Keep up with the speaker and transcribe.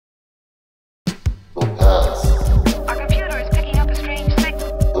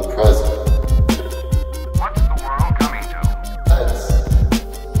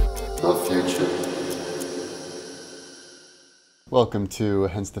Welcome to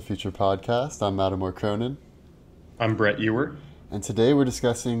Hence the Future podcast. I'm Mattimore Cronin, I'm Brett Ewer. and today we're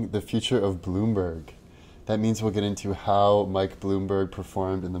discussing the future of Bloomberg. That means we'll get into how Mike Bloomberg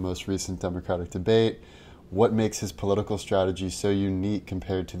performed in the most recent Democratic debate, what makes his political strategy so unique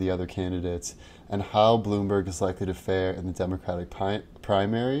compared to the other candidates, and how Bloomberg is likely to fare in the Democratic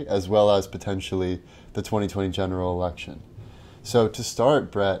primary, as well as potentially the 2020 general election. So to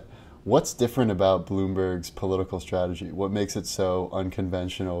start, Brett, what's different about Bloomberg's political strategy? What makes it so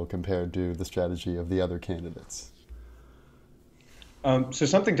unconventional compared to the strategy of the other candidates? So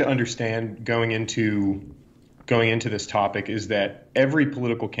something to understand going into this topic is that every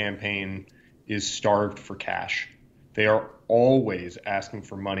political campaign is starved for cash. They are always asking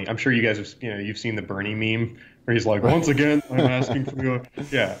for money. I'm sure you guys have, you've seen the Bernie meme where he's like, once again, I'm asking for your,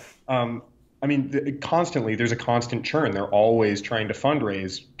 yeah. Constantly, there's a constant churn. They're always trying to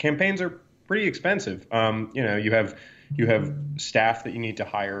fundraise. Campaigns are pretty expensive. You have staff that you need to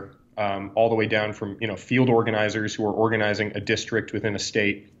hire, all the way down from, field organizers who are organizing a district within a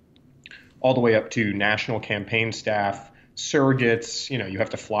state, all the way up to national campaign staff, surrogates. You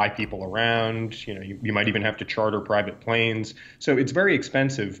have to fly people around. You might even have to charter private planes. So it's very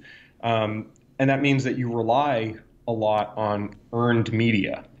expensive. And that means that you rely a lot on earned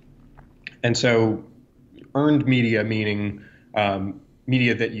media. And so earned media, meaning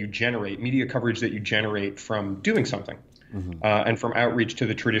media that you generate, media coverage that you generate from doing something, and from outreach to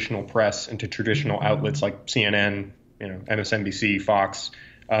the traditional press and to traditional outlets like CNN, MSNBC, Fox,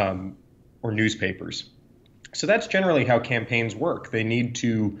 or newspapers. So that's generally how campaigns work. They need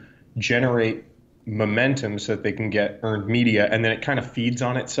to generate momentum so that they can get earned media, and then it kind of feeds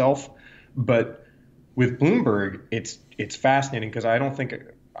on itself. But with Bloomberg, it's fascinating because I don't think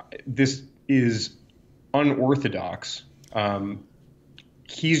this is unorthodox.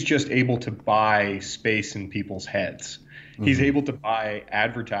 He's just able to buy space in people's heads. He's able to buy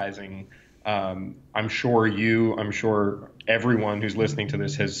advertising. I'm sure everyone who's listening to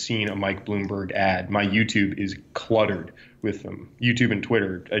this has seen a Mike Bloomberg ad. My YouTube is cluttered with them. YouTube and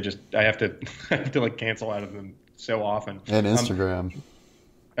Twitter, I have to like cancel out of them so often. And Instagram.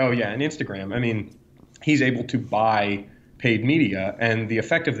 And Instagram. I mean, he's able to buy paid media, and the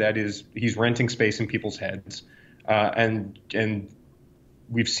effect of that is he's renting space in people's heads, and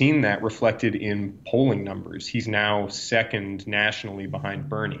we've seen that reflected in polling numbers. He's now second nationally behind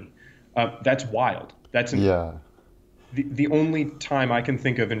Bernie. That's wild. The only time I can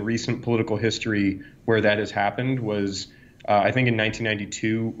think of in recent political history where that has happened was I think in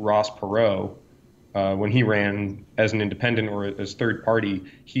 1992, Ross Perot, when he ran as an independent or as third party,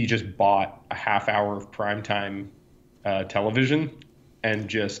 he just bought a half hour of primetime television and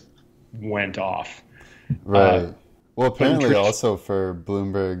just went off. Right. Well, apparently also for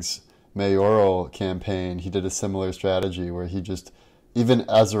Bloomberg's mayoral campaign, he did a similar strategy where he just, even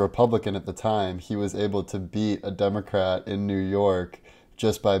as a Republican at the time, he was able to beat a Democrat in New York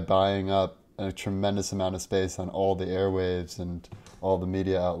just by buying up a tremendous amount of space on all the airwaves and all the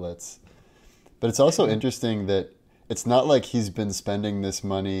media outlets. But it's also interesting that it's not like he's been spending this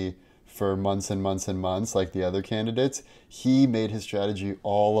money for months and months and months like the other candidates. He made his strategy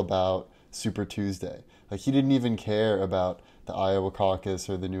all about Super Tuesday. Like, he didn't even care about the Iowa caucus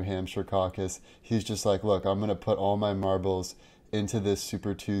or the New Hampshire caucus. He's just like, look, I'm going to put all my marbles into this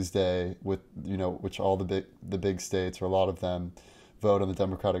Super Tuesday with, which all the big states, or a lot of them, vote on the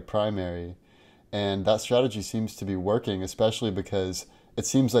Democratic primary. And that strategy seems to be working, especially because it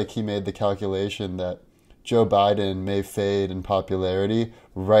seems like he made the calculation that Joe Biden may fade in popularity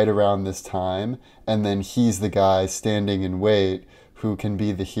right around this time, and then he's the guy standing in wait who can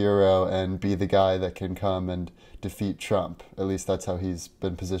be the hero and be the guy that can come and defeat Trump. At least that's how he's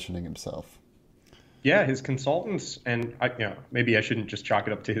been positioning himself. Yeah, his consultants, and maybe I shouldn't just chalk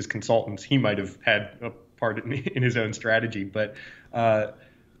it up to his consultants. He might have had a part in his own strategy, but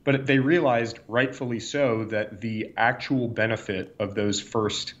they realized, rightfully so, that the actual benefit of those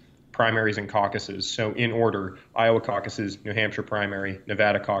first primaries and caucuses, so in order, Iowa caucuses, New Hampshire primary,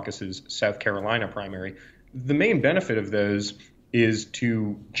 Nevada caucuses, South Carolina primary, the main benefit of those is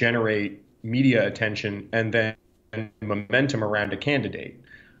to generate media attention and then momentum around a candidate.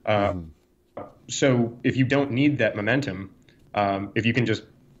 So if you don't need that momentum,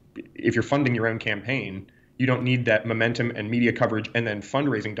 if you're funding your own campaign, you don't need that momentum and media coverage and then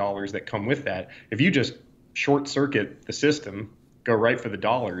fundraising dollars that come with that. If you just short circuit the system, go right for the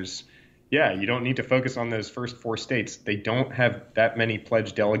dollars, you don't need to focus on those first four states. They don't have that many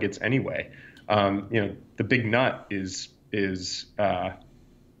pledged delegates anyway. The big nut is the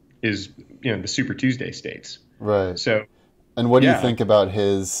Super Tuesday states. Right. So, and what do you think about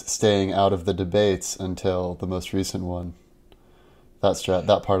his staying out of the debates until the most recent one?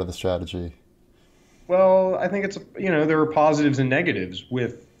 that part of the strategy? Well, I think there are positives and negatives.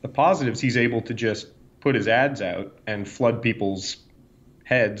 With the positives, he's able to just put his ads out and flood people's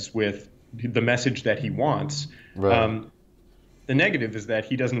heads with the message that he wants. Right. The negative is that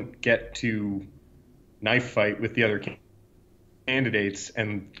he doesn't get to knife fight with the other candidates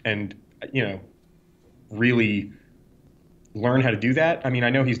and really learn how to do that. I mean, I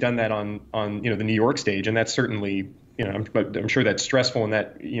know he's done that on the New York stage, and that's certainly but I'm sure that's stressful, and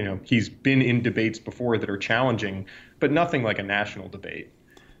that he's been in debates before that are challenging, but nothing like a national debate.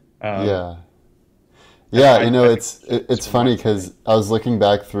 Yeah. It's funny because I was looking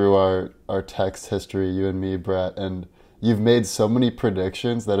back through our text history, you and me, Brett, and you've made so many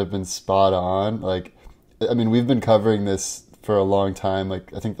predictions that have been spot on. Like, I mean, we've been covering this for a long time.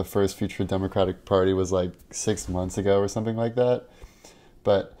 Like, I think the first Future Democratic Party was like 6 months ago or something like that.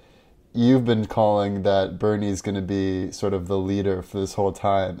 But you've been calling that Bernie's going to be sort of the leader for this whole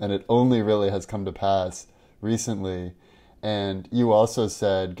time, and it only really has come to pass recently. And you also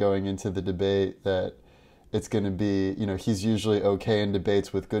said going into the debate that it's going to be, he's usually okay in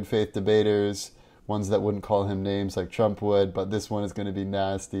debates with good faith debaters, ones that wouldn't call him names like Trump would, but this one is going to be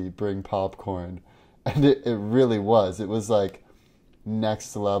nasty, bring popcorn. And it really was. It was like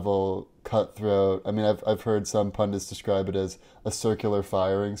next level cutthroat. I mean, I've heard some pundits describe it as a circular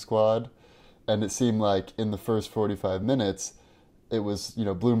firing squad. And it seemed like in the first 45 minutes, it was,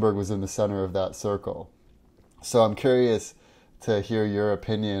 Bloomberg was in the center of that circle. So I'm curious to hear your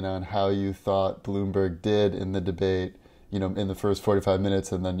opinion on how you thought Bloomberg did in the debate, in the first 45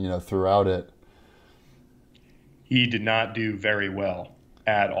 minutes and then, throughout it. He did not do very well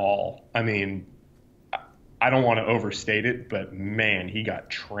at all. I mean, I don't want to overstate it, but man, he got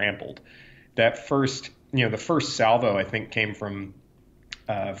trampled. That first, the first salvo, I think, came from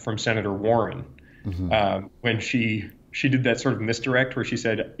Senator Warren, when she did that sort of misdirect where she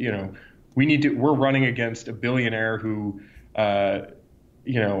said, we're running against a billionaire who, I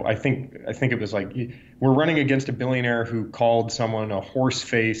think it was like, we're running against a billionaire who called someone a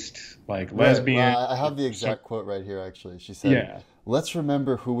horse-faced, like, lesbian. I have the exact quote right here, actually. She said, yeah. Let's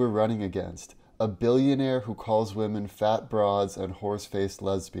remember who we're running against. A billionaire who calls women fat broads and horse-faced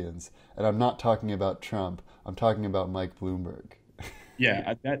lesbians. And I'm not talking about Trump. I'm talking about Mike Bloomberg.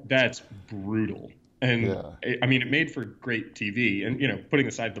 Yeah, that's brutal. And yeah. I mean, it made for great TV. And, putting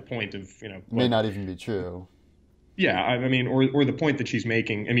aside the point of, may not even be true. Yeah, I mean, or the point that she's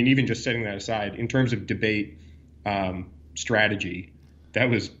making. I mean, even just setting that aside, in terms of debate strategy,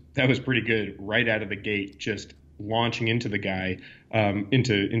 that was pretty good right out of the gate, just launching into the guy,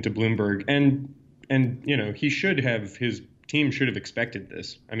 into Bloomberg, and his team should have expected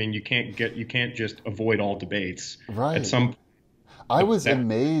this. I mean, you can't just avoid all debates. Right. At some I was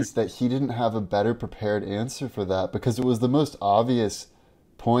amazed that he didn't have a better prepared answer for that, because it was the most obvious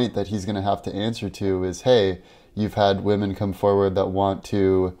point that he's going to have to answer to is, hey, you've had women come forward that want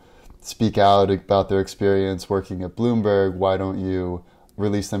to speak out about their experience working at Bloomberg. Why don't you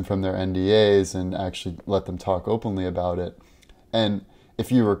release them from their NDAs and actually let them talk openly about it? And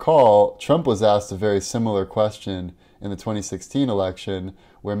if you recall, Trump was asked a very similar question in the 2016 election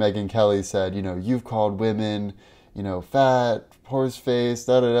where Megyn Kelly said, you've called women, fat, horse-faced,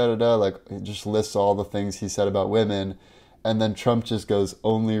 da-da-da-da-da, like just lists all the things he said about women. And then Trump just goes,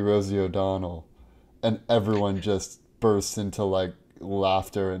 only Rosie O'Donnell. And everyone just bursts into like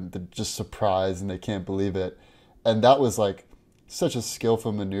laughter and just surprise, and they can't believe it. And that was like such a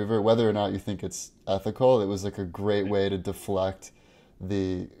skillful maneuver. Whether or not you think it's ethical, it was like a great way to deflect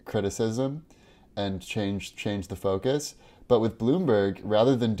the criticism and change the focus. But with Bloomberg,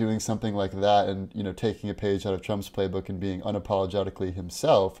 rather than doing something like that and taking a page out of Trump's playbook and being unapologetically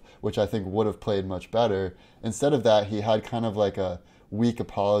himself, which I think would have played much better, instead of that, he had kind of like a weak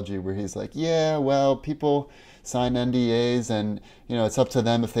apology where he's like, yeah, well, people sign NDAs and it's up to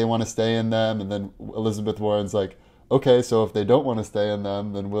them if they want to stay in them. And then Elizabeth Warren's like, okay, so if they don't want to stay in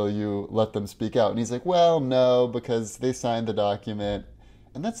them, then will you let them speak out? And he's like, well, no, because they signed the document.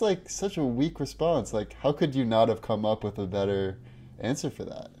 And that's like such a weak response. Like, how could you not have come up with a better answer for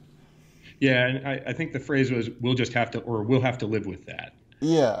that? Yeah, and I think the phrase was, we'll have to live with that.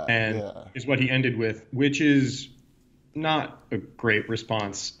 Yeah. And is what he ended with, which is not a great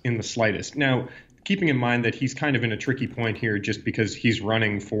response in the slightest. Now, keeping in mind that he's kind of in a tricky point here just because he's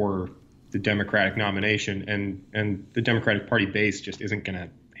running for the Democratic nomination, and the Democratic Party base just isn't going to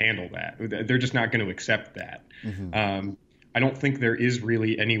handle that. They're just not going to accept that. Mm-hmm. I don't think there is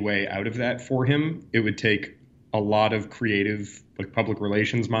really any way out of that for him. It would take a lot of creative, like, public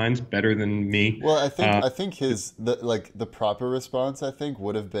relations minds better than me. Well, I think the proper response, I think,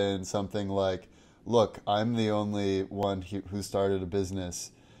 would have been something like, look, I'm the only one who started a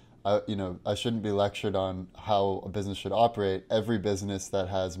business. I shouldn't be lectured on how a business should operate. Every business that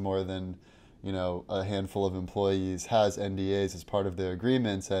has more than, a handful of employees has NDAs as part of their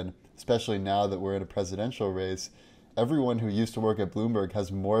agreements. And especially now that we're in a presidential race, everyone who used to work at Bloomberg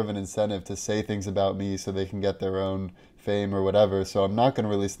has more of an incentive to say things about me so they can get their own fame or whatever. So I'm not going to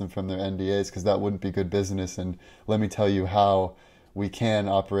release them from their NDAs because that wouldn't be good business. And let me tell you how we can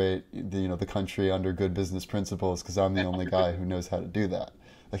operate the country under good business principles because I'm the only guy who knows how to do that.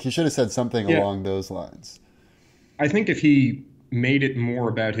 Like he should have said something Yeah, along those lines. I think if he made it more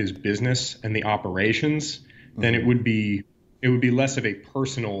about his business and the operations, then Hmm. it would be less of a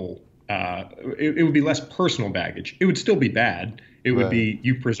personal it would be less personal baggage. It would still be bad. It would Right. be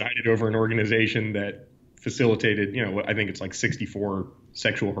you presided over an organization that facilitated, I think it's like 64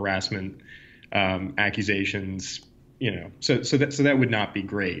 sexual harassment accusations, so that would not be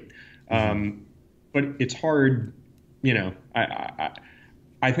great. Hmm. But it's hard,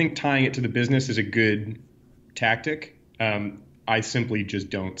 I think tying it to the business is a good tactic. I simply just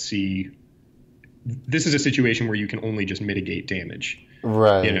don't see this is a situation where you can only just mitigate damage.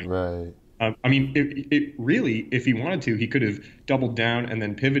 You Right, know, right. I mean, it really, if he wanted to, he could have doubled down and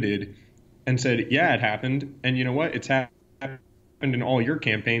then pivoted and said, "Yeah, it happened, and you know what? It's happened in all your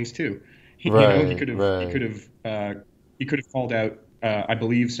campaigns too." He Right, could have, right. he could have called out. I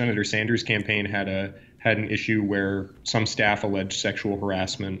believe Senator Sanders' campaign had an issue where some staff alleged sexual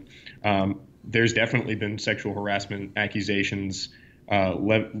harassment. There's definitely been sexual harassment accusations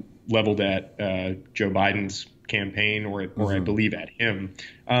leveled at Joe Biden's campaign, or I Hmm. believe at him.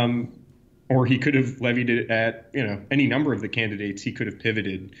 Um, or he could have levied it at any number of the candidates. He could have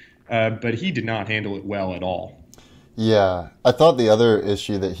pivoted, but he did not handle it well at all. Yeah, I thought the other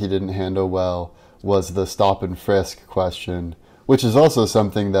issue that he didn't handle well was the stop and frisk question, which is also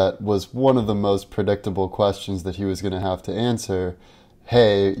something that was one of the most predictable questions that he was going to have to answer.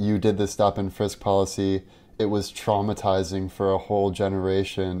 Hey, you did this stop and frisk policy. It was traumatizing for a whole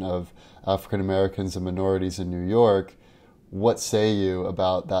generation of African Americans and minorities in New York. What say you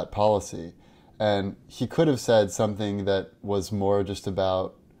about that policy? And he could have said something that was more just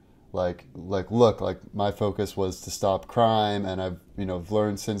about look, like my focus was to stop crime and I've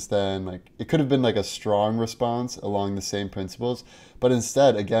learned since then. Like it could have been like a strong response along the same principles, but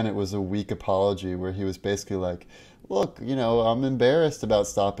instead again it was a weak apology where he was basically like, look, I'm embarrassed about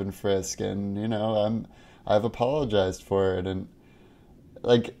stop and frisk and I've apologized for it. And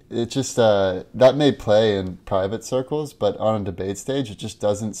like it just that may play in private circles, but on a debate stage it just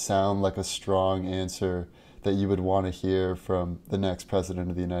doesn't sound like a strong answer that you would want to hear from the next president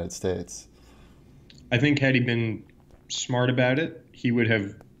of the United States. I think had he been smart about it, he would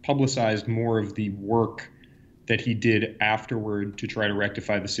have publicized more of the work that he did afterward to try to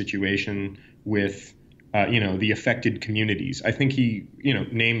rectify the situation with, the affected communities. I think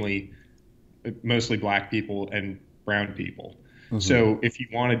namely, mostly black people and brown people. Hmm. So if he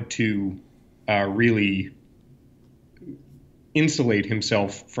wanted to really insulate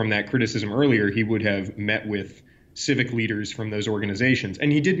himself from that criticism earlier, he would have met with civic leaders from those organizations.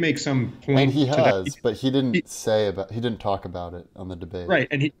 And he did make some And he point to that. has, but he didn't talk about it on the debate. Right,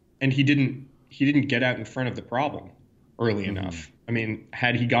 and he didn't get out in front of the problem early Hmm. enough. I mean,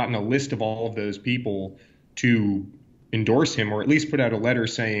 had he gotten a list of all of those people to endorse him, or at least put out a letter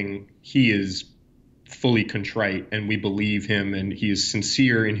saying he is fully contrite and we believe him and he is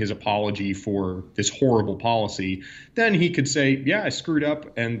sincere in his apology for this horrible policy, then he could say, "Yeah, I screwed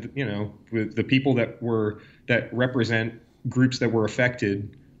up, and with the people that represent groups that were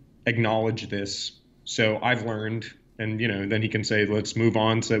affected acknowledge this. So I've learned." And then he can say, "Let's move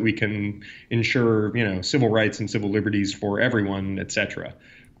on so that we can ensure civil rights and civil liberties for everyone, etc."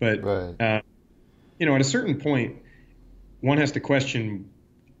 But Right. at a certain point, one has to question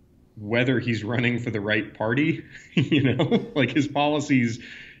whether he's running for the right party. Like his policies,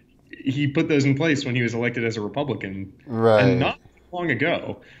 he put those in place when he was elected as a Republican, and Right. not long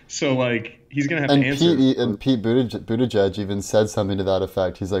ago. So like he's gonna have to And answer for. Pete Buttigieg even said something to that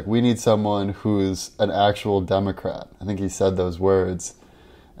effect. He's like, we need someone who's an actual Democrat. I think he said those words.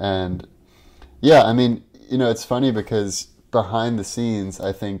 And yeah, I mean, it's funny because behind the scenes,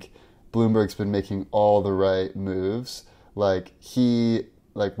 I think Bloomberg's been making all the right moves. Like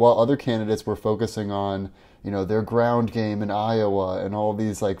while other candidates were focusing on, their ground game in Iowa and all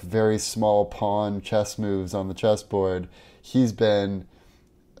these like very small pawn chess moves on the chessboard, he's been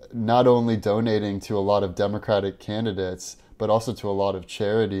not only donating to a lot of Democratic candidates, but also to a lot of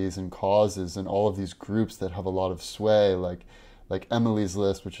charities and causes and all of these groups that have a lot of sway, like Emily's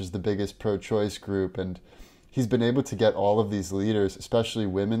List, which is the biggest pro-choice group, and he's been able to get all of these leaders, especially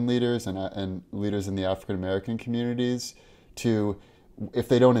women leaders and leaders in the African American communities, to, if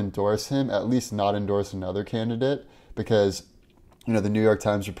they don't endorse him, at least not endorse another candidate, because the New York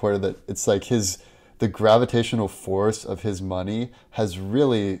Times reported that it's like the gravitational force of his money has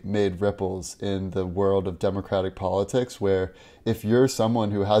really made ripples in the world of democratic politics, where if you're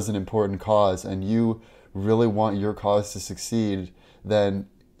someone who has an important cause and you really want your cause to succeed, then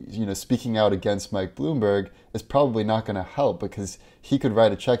speaking out against Mike Bloomberg is probably not going to help, because he could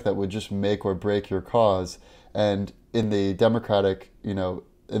write a check that would just make or break your cause. And in the Democratic, in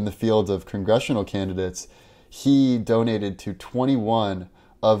the field of congressional candidates, he donated to 21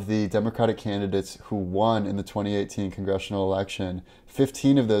 of the Democratic candidates who won in the 2018 congressional election.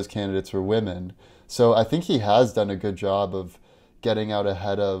 15 of those candidates were women. So I think he has done a good job of getting out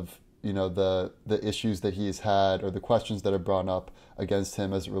ahead of the issues that he's had, or the questions that are brought up against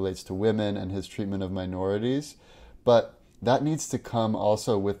him as it relates to women and his treatment of minorities. But that needs to come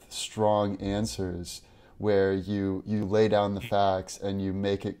also with strong answers, where you lay down the facts and you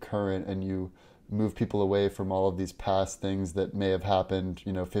make it current, and you move people away from all of these past things that may have happened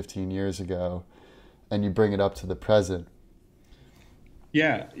 15 years ago, and you bring it up to the present.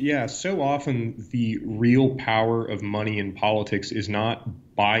 Yeah. So often the real power of money in politics is not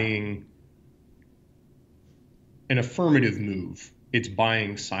buying an affirmative move. It's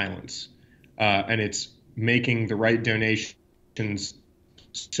buying silence. And it's making the right donations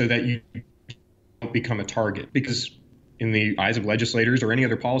so that you don't become a target. Because in the eyes of legislators or any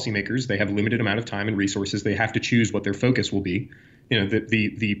other policymakers, they have a limited amount of time and resources. They have to choose what their focus will be.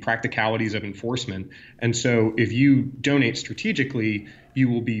 The practicalities of enforcement. And so if you donate strategically, you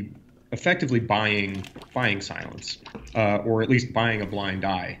will be effectively buying silence, or at least buying a blind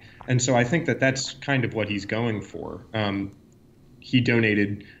eye. And so I think that that's kind of what he's going for. He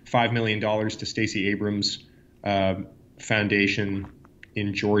donated $5 million to Stacey Abrams' foundation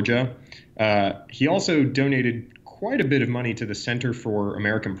in Georgia. He also donated quite a bit of money to the Center for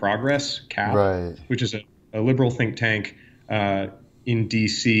American Progress, CAP, right, which is a liberal think tank in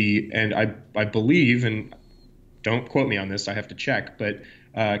D.C. And I believe, and don't quote me on this, I have to check, but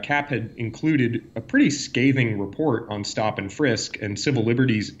CAP had included a pretty scathing report on stop and frisk and civil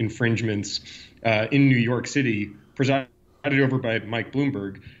liberties infringements in New York City, presided over by Mike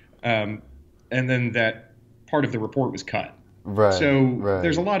Bloomberg. And then that part of the report was cut. Right. So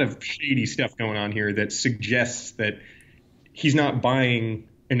there's a lot of shady stuff going on here that suggests that he's not buying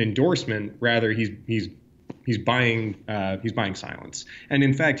an endorsement, rather he's buying silence. And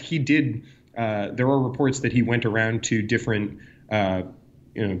in fact, he did. There are reports that he went around to different,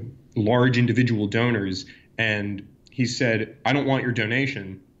 large individual donors, and he said, "I don't want your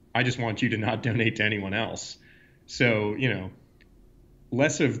donation. I just want you to not donate to anyone else." So,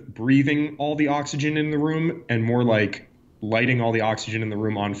 less of breathing all the oxygen in the room and more like lighting all the oxygen in the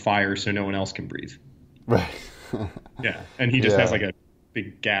room on fire so no one else can breathe. Right. Yeah, and he just has like a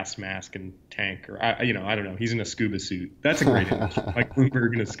big gas mask and tank, or I don't know. He's in a scuba suit. That's a great image, like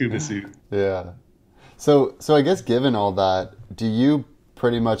Bloomberg in a scuba suit. Yeah. So I guess given all that, do you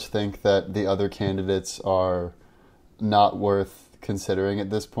pretty much think that the other candidates are not worth considering at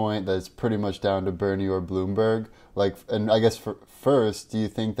this point? That it's pretty much down to Bernie or Bloomberg? And I guess first, do you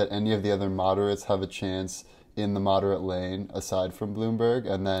think that any of the other moderates have a chance in the moderate lane aside from Bloomberg?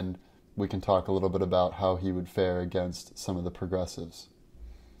 And then we can talk a little bit about how he would fare against some of the progressives.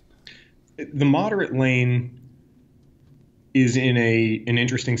 The moderate lane is in an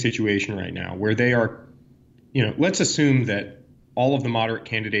interesting situation right now, where they are, let's assume that all of the moderate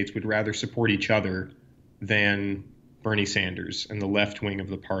candidates would rather support each other than Bernie Sanders and the left wing of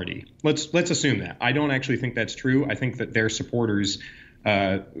the party. Let's assume that. I don't actually think that's true. I think that their supporters,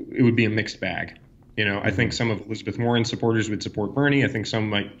 it would be a mixed bag. I think some of Elizabeth Warren's supporters would support Bernie. I think some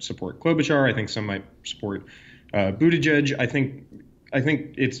might support Klobuchar. I think some might support Buttigieg. I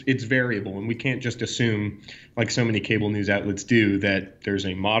think it's variable, and we can't just assume, like so many cable news outlets do, that there's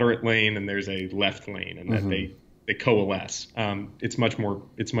a moderate lane and there's a left lane, and that they coalesce. It's much more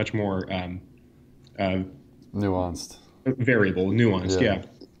nuanced, variable, nuanced. Yeah.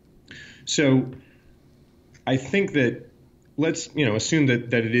 So I think that let's assume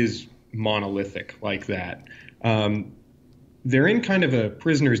that it is monolithic like that. They're in kind of a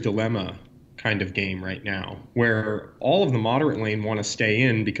prisoner's dilemma kind of game right now, where all of the moderate lane want to stay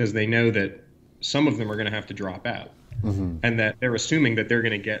in because they know that some of them are going to have to drop out, and that they're assuming that they're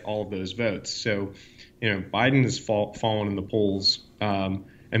going to get all of those votes. So, Biden has fallen in the polls, and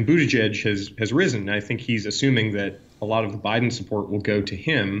Buttigieg has risen. And I think he's assuming that a lot of the Biden support will go to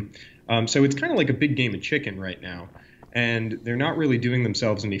him. So it's kind of like a big game of chicken right now. And they're not really doing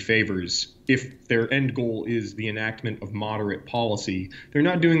themselves any favors. If their end goal is the enactment of moderate policy, they're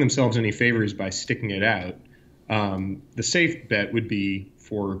not doing themselves any favors by sticking it out. The safe bet would be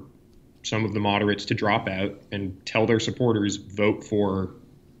for some of the moderates to drop out and tell their supporters vote for,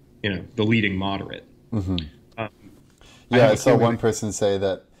 the leading moderate. Mm-hmm. I saw one person say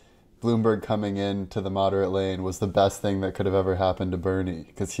that Bloomberg coming into the moderate lane was the best thing that could have ever happened to Bernie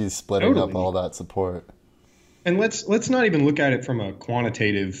because he's splitting up all that support. And let's not even look at it from a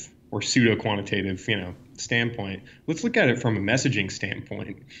quantitative or pseudo-quantitative, standpoint. Let's look at it from a messaging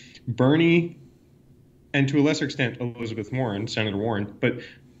standpoint. Bernie, and to a lesser extent Elizabeth Warren, Senator Warren, but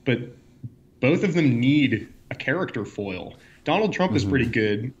both of them need a character foil. Donald Trump is pretty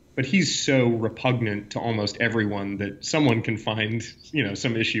good, but he's so repugnant to almost everyone that someone can find,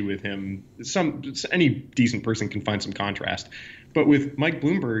 some issue with him. Any decent person can find some contrast. But with Mike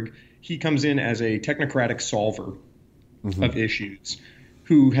Bloomberg, he comes in as a technocratic solver of issues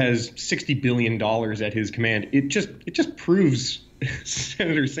who has $60 billion at his command. It just proves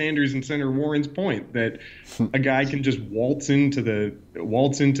Senator Sanders and Senator Warren's point that a guy can just waltz into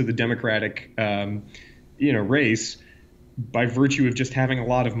the Democratic race by virtue of just having a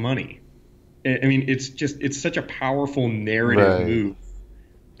lot of money. I mean, it's such a powerful narrative move.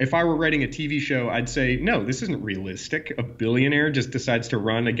 If I were writing a TV show, I'd say, no, this isn't realistic. A billionaire just decides to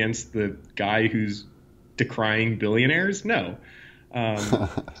run against the guy who's decrying billionaires. No.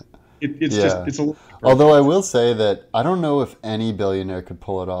 It's a little. Although I will say that I don't know if any billionaire could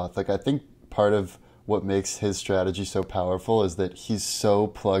pull it off. Like, I think part of what makes his strategy so powerful is that he's so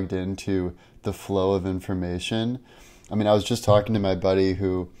plugged into the flow of information. I mean, I was just talking to my buddy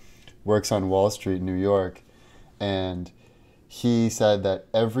who works on Wall Street in New York, and he said that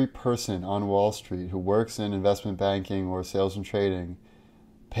every person on Wall Street who works in investment banking or sales and trading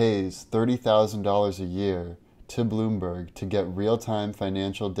pays $30,000 a year to Bloomberg to get real-time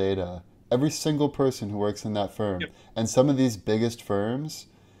financial data. Every single person who works in that firm. Yep. And some of these biggest firms,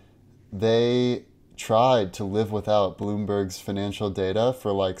 they tried to live without Bloomberg's financial data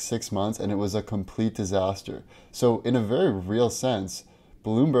for like 6 months, and it was a complete disaster. So in a very real sense,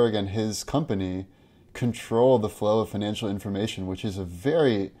 Bloomberg and his company control the flow of financial information, which is a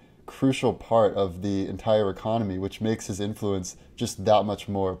very crucial part of the entire economy, which makes his influence just that much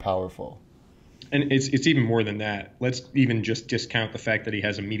more powerful. And it's even more than that. Let's even just discount the fact that he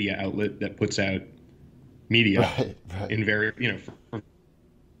has a media outlet that puts out media in for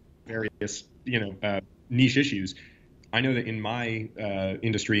various niche issues. I know that in my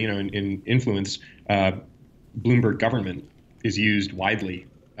industry, in influence, Bloomberg government is used widely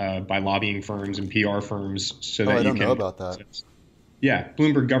by lobbying firms and PR firms, so that I don't know about that. Yeah,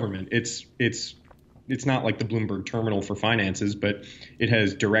 Bloomberg government. It's not like the Bloomberg terminal for finances, but it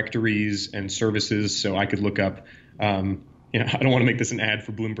has directories and services. So I could look up. I don't want to make this an ad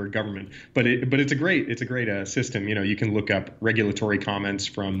for Bloomberg government, but it's a great system. You can look up regulatory comments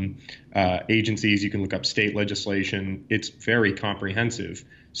from agencies. You can look up state legislation. It's very comprehensive.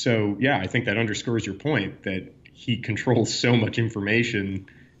 So yeah, I think that underscores your point that he controls so much information.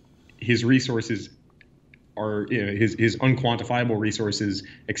 His resources are his unquantifiable resources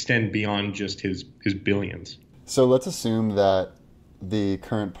extend beyond just his billions. So let's assume that the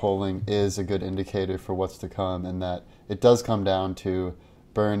current polling is a good indicator for what's to come, and that it does come down to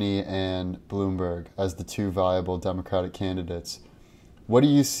Bernie and Bloomberg as the two viable Democratic candidates. What do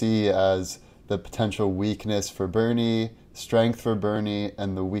you see as the potential weakness for Bernie, strength for Bernie,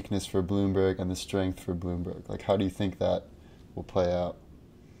 and the weakness for Bloomberg and the strength for Bloomberg? Like, how do you think that will play out?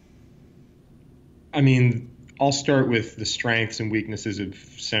 I mean, I'll start with the strengths and weaknesses of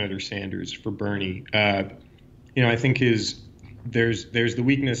Senator Sanders for Bernie. I think there's the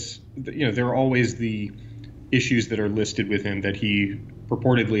weakness. There are always the issues that are listed with him that he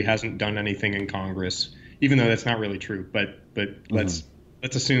purportedly hasn't done anything in Congress, even though that's not really true. But let's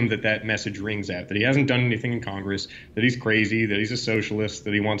assume that message rings out, that he hasn't done anything in Congress, that he's crazy, that he's a socialist,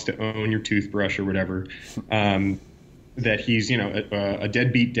 that he wants to own your toothbrush or whatever, that he's a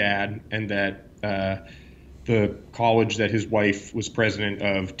deadbeat dad, and that the college that his wife was president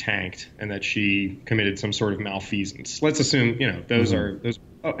of tanked, and that she committed some sort of malfeasance. Let's assume those are those.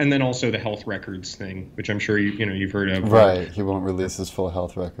 Oh, and then also the health records thing, which I'm sure you've heard of. Right, he won't release his full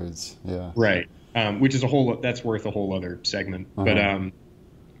health records. Yeah. Right, which is that's worth a whole other segment. But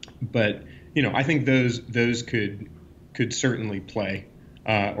I think those could certainly play,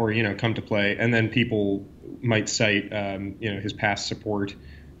 or come to play, and then people might cite his past support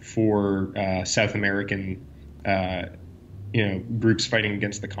for South American groups fighting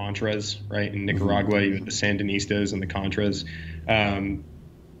against the Contras, right? In Nicaragua, you had the Sandinistas and the Contras.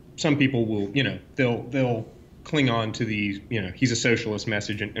 Some people will, they'll cling on to the, he's a socialist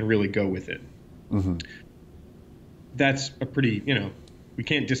message and really go with it. Mm-hmm. That's a pretty, we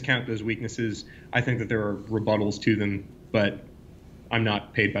can't discount those weaknesses. I think that there are rebuttals to them, but I'm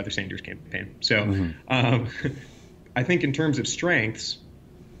not paid by the Sanders campaign. So I think in terms of strengths,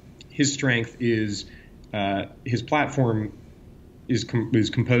 his strength is his platform is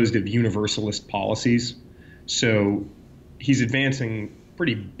composed of universalist policies. So he's advancing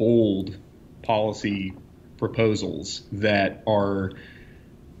pretty bold policy proposals that are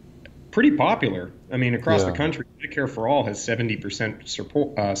pretty popular. I mean, across the country, Medicare for All has 70%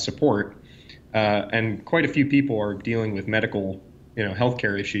 support, and quite a few people are dealing with medical,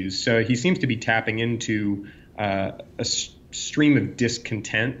 healthcare issues. So he seems to be tapping into a stream of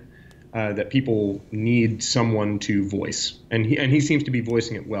discontent that people need someone to voice, and he seems to be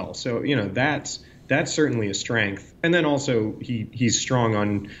voicing it well. So that's certainly a strength. And then also he's strong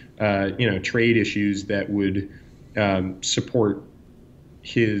on trade issues that would support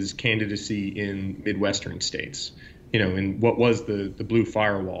his candidacy in Midwestern states, in what was the blue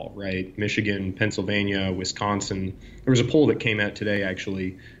firewall, right? Michigan, Pennsylvania, Wisconsin. There was a poll that came out today,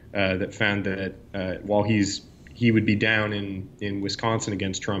 actually, that found that while he would be down in Wisconsin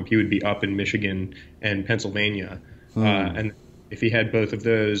against Trump, he would be up in Michigan and Pennsylvania. And if he had both of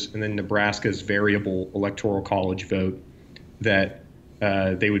those, and then Nebraska's variable electoral college vote, that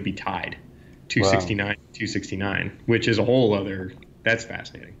they would be tied, 269, 269, which is a whole other. That's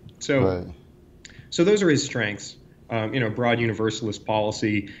fascinating. So those are his strengths, broad universalist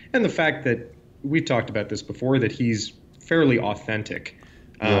policy, and the fact that we've talked about this before, that he's fairly authentic,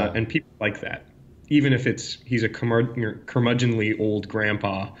 and people like that, even if he's a curmudgeonly old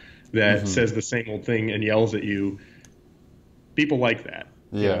grandpa that says the same old thing and yells at you. People like that.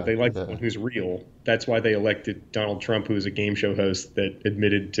 They like someone who's real. That's why they elected Donald Trump, who was a game show host that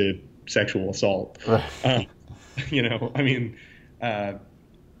admitted to sexual assault. Right.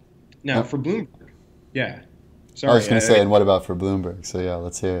 Now for Bloomberg, sorry. I was going to say, and what about for Bloomberg? So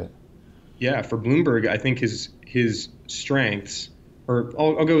let's hear it. Yeah, for Bloomberg, I think his strengths, or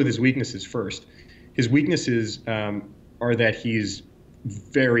I'll go with his weaknesses first. His weaknesses are that he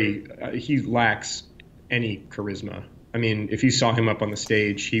lacks any charisma. I mean, if you saw him up on the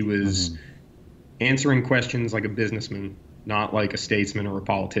stage, he was answering questions like a businessman, not like a statesman or a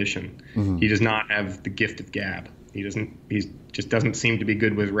politician. He does not have the gift of gab. He just doesn't seem to be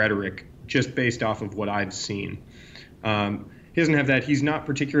good with rhetoric, just based off of what I've seen. He doesn't have that. He's not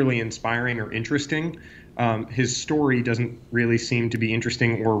particularly inspiring or interesting. His story doesn't really seem to be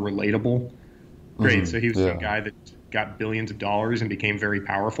interesting or relatable. Great. So he was a guy that got billions of dollars and became very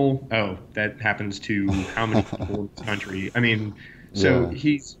powerful. Oh, that happens to how many people in this country? I mean, so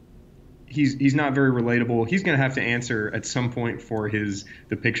he's not very relatable. He's going to have to answer at some point for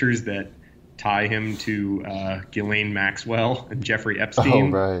the pictures that tie him to Ghislaine Maxwell and Jeffrey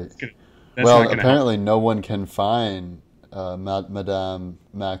Epstein. Oh, right. Well, apparently no one can find Madame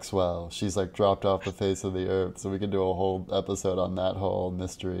Maxwell. She's like dropped off the face of the earth. So we could do a whole episode on that whole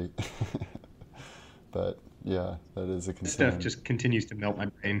mystery. But yeah, that is a concern. Stuff just continues to melt my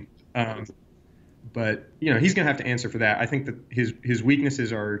brain. But he's going to have to answer for that. I think that his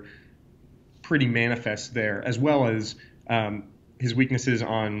weaknesses are pretty manifest there, as well as his weaknesses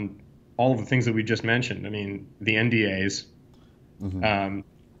on all of the things that we just mentioned. I mean, the NDAs,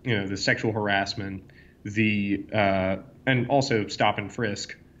 the sexual harassment, and also stop and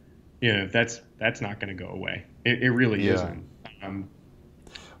frisk. That's not going to go away. It really isn't.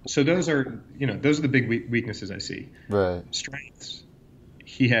 So those are the big weaknesses I see. Right. Strengths.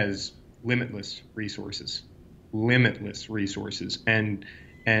 He has limitless resources, and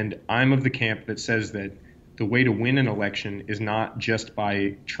I'm of the camp that says that the way to win an election is not just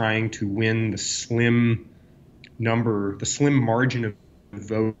by trying to win the slim margin of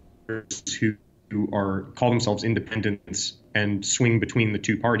voters who call themselves independents and swing between the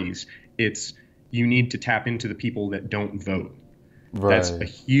two parties. It's you need to tap into the people that don't vote. Right. That's a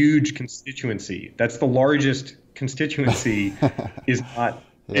huge constituency. That's the largest constituency.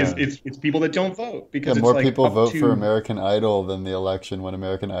 It's people that don't vote, because more people vote for American Idol than the election when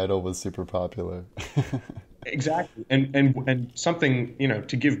American Idol was super popular. Exactly. And something,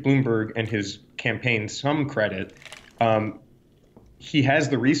 to give Bloomberg and his campaign some credit, he has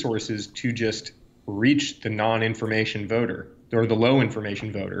the resources to just reach the non-information voter or the low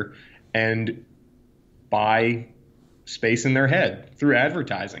information voter and buy space in their head through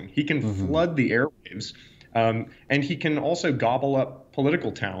advertising. He can flood the airwaves, and he can also gobble up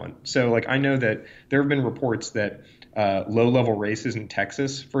political talent. So I know that there have been reports that low-level races in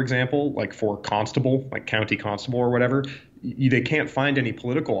Texas, for example, like for constable, like county constable or whatever, they can't find any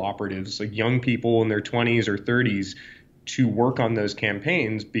political operatives, like young people in their 20s or 30s, to work on those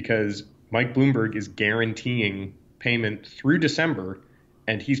campaigns because Mike Bloomberg is guaranteeing payment through December,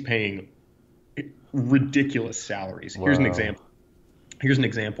 and he's paying ridiculous salaries. Wow. Here's an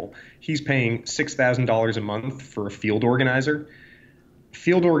example. He's paying $6,000 a month for a field organizer.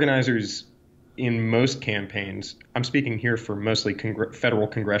 Field organizers in most campaigns, I'm speaking here for mostly federal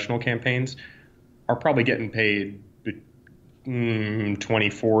congressional campaigns, are probably getting paid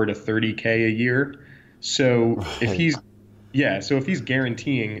 24 to 30K a year. So if he's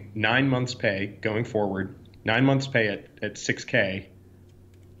guaranteeing 9 months pay going forward, 9 months pay at 6K,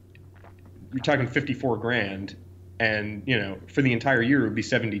 you're talking 54 grand, and for the entire year it would be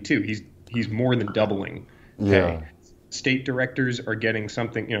 72. He's more than doubling pay. Yeah. State directors are getting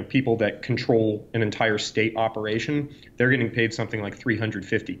something, people that control an entire state operation, they're getting paid something like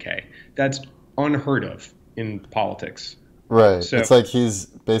 350K. That's unheard of in politics. Right. So, it's like he's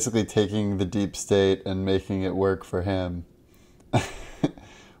basically taking the deep state and making it work for him,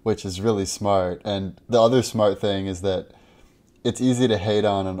 which is really smart. And the other smart thing is that it's easy to hate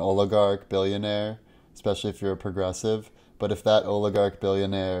on an oligarch billionaire, especially if you're a progressive. But if that oligarch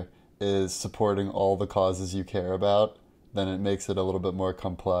billionaire is supporting all the causes you care about, then it makes it a little bit more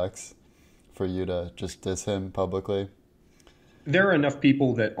complex for you to just diss him publicly. There are enough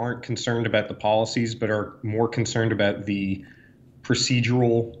people that aren't concerned about the policies, but are more concerned about the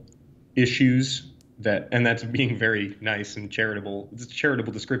procedural issues and that's being very nice and charitable. It's a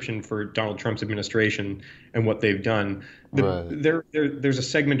charitable description for Donald Trump's administration and what they've done. There's a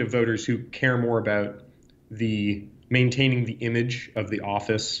segment of voters who care more about the maintaining the image of the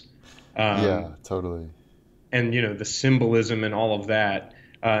office. Yeah, totally. And, the symbolism and all of that.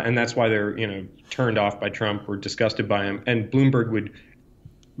 And that's why they're, turned off by Trump or disgusted by him. And Bloomberg would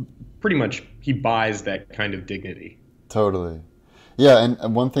pretty much, he buys that kind of dignity. Totally. Yeah,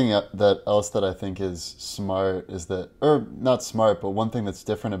 and one thing that I think is smart is that, or not smart, but one thing that's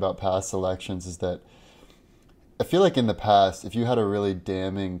different about past elections is that I feel like in the past, if you had a really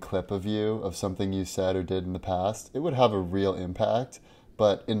damning clip of you of something you said or did in the past, it would have a real impact.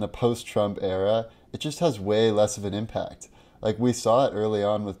 But in the post-Trump era, it just has way less of an impact. Like we saw it early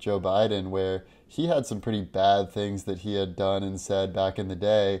on with Joe Biden, where he had some pretty bad things that he had done and said back in the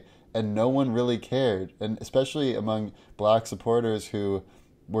day, and no one really cared. And especially among black supporters who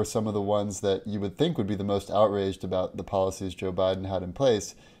were some of the ones that you would think would be the most outraged about the policies Joe Biden had in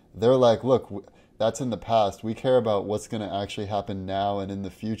place, they're like, look, that's in the past. We care about what's going to actually happen now and in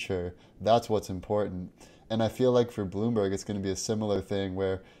the future. That's what's important. And I feel like for Bloomberg, it's going to be a similar thing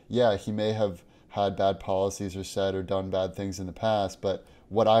where, yeah, he may have had bad policies or said or done bad things in the past, but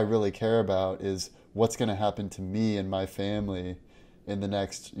what I really care about is what's going to happen to me and my family in the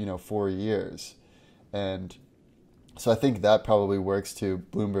next, 4 years. And so I think that probably works to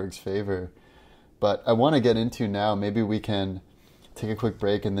Bloomberg's favor. But I want to get into now, maybe we can take a quick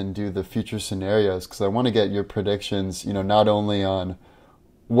break and then do the future scenarios, because I want to get your predictions, not only on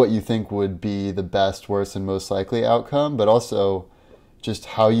what you think would be the best, worst, and most likely outcome, but also just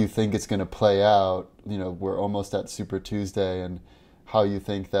how you think it's going to play out. We're almost at Super Tuesday, and how you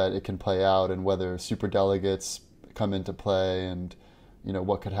think that it can play out, and whether super delegates come into play, and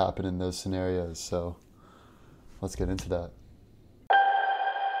what could happen in those scenarios. So let's get into that.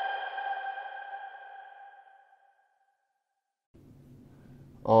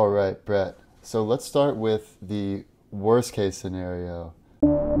 All right, Brett. So let's start with the worst case scenario.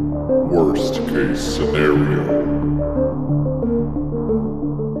 Worst case scenario.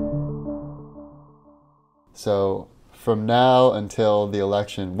 So from now until the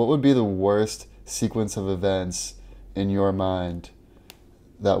election, what would be the worst sequence of events in your mind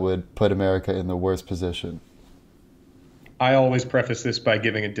that would put America in the worst position? I always preface this by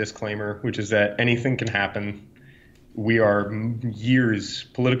giving a disclaimer, which is that anything can happen. We are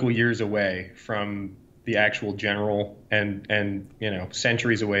political years away from the actual general, and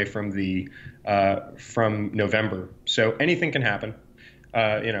centuries away from from November. So anything can happen.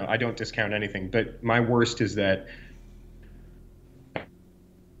 I don't discount anything, but my worst is that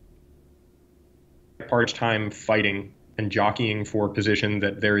part time fighting and jockeying for position,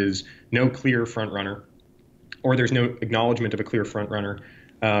 that there is no clear front runner, or there's no acknowledgement of a clear front runner.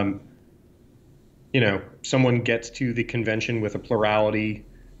 Someone gets to the convention with a plurality.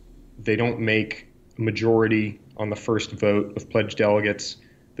 They don't make a majority on the first vote of pledged delegates.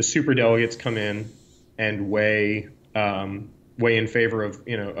 The super delegates come in and weigh in favor of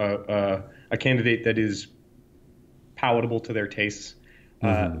a candidate that is palatable to their tastes.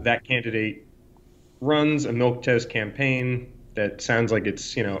 That candidate runs a milquetoast campaign that sounds like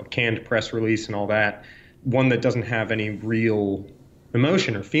it's a canned press release and all that. one that doesn't have any real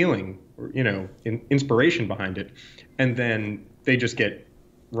emotion or feeling or, inspiration behind it. And then they just get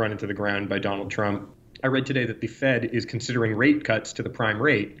run into the ground by Donald Trump. I read today that the Fed is considering rate cuts to the prime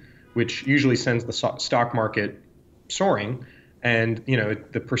rate, which usually sends the stock market soaring. And,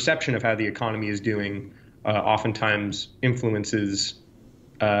 the perception of how the economy is doing oftentimes influences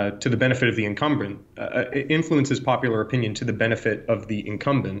to the benefit of the incumbent, influences popular opinion to the benefit of the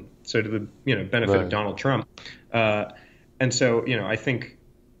incumbent, so to the benefit Right. of Donald Trump. And so, I think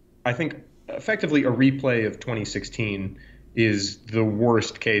effectively a replay of 2016 is the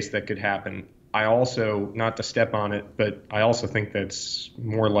worst case that could happen. I also, not to step on it, but I also think that's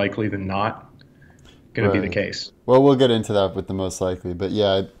more likely than not going to be the Right. case. Well, we'll get into that with the most likely. But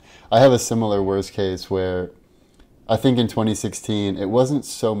yeah, I have a similar worst case where I think in 2016, it wasn't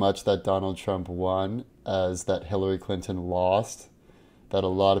so much that Donald Trump won as that Hillary Clinton lost, that a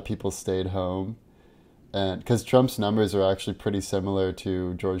lot of people stayed home. And because Trump's numbers are actually pretty similar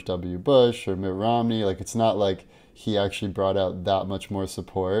to George W. Bush or Mitt Romney, like it's not like he actually brought out that much more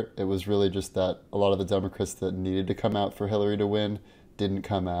support. It was really just that a lot of the Democrats that needed to come out for Hillary to win didn't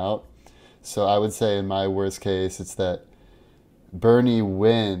come out. So I would say in my worst case, it's that Bernie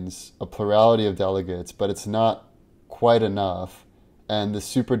wins a plurality of delegates, but it's not quite enough. And the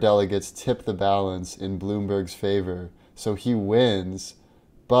superdelegates tip the balance in Bloomberg's favor. So he wins,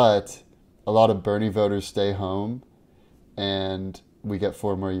 but a lot of Bernie voters stay home, and we get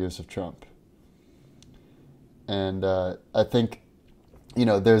 4 more years of Trump. And I think,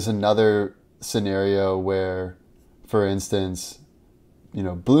 there's another scenario where, for instance,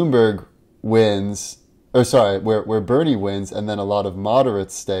 Bloomberg wins, or sorry, where Bernie wins and then a lot of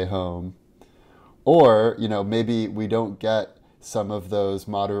moderates stay home. Or, maybe we don't get some of those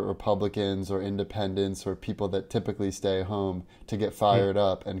moderate Republicans or independents or people that typically stay home to get fired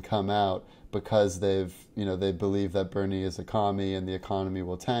up and come out because they believe that Bernie is a commie and the economy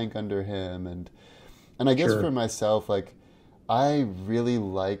will tank under him. And I guess Sure. for myself, like, I really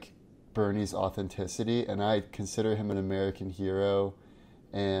like Bernie's authenticity and I consider him an American hero.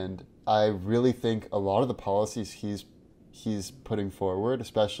 And I really think a lot of the policies he's putting forward,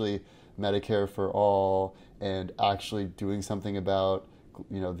 especially Medicare for all and actually doing something about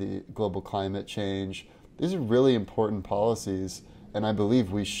the global climate change, these are really important policies and I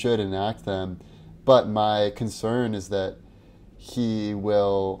believe we should enact them. But my concern is that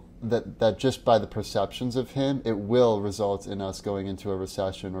that just by the perceptions of him, it will result in us going into a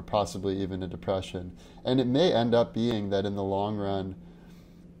recession or possibly even a depression. And it may end up being that in the long run,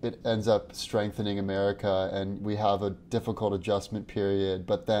 it ends up strengthening America and we have a difficult adjustment period,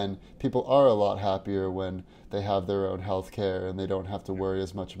 but then people are a lot happier when they have their own health care and they don't have to worry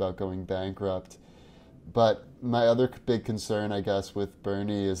as much about going bankrupt. But my other big concern, I guess, with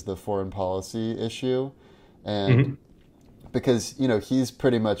Bernie is the foreign policy issue. And because, he's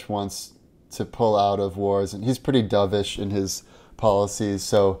pretty much wants to pull out of wars and he's pretty dovish in his policies.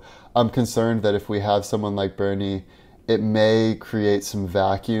 So I'm concerned that if we have someone like Bernie, it may create some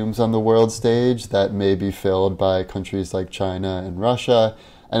vacuums on the world stage that may be filled by countries like China and Russia.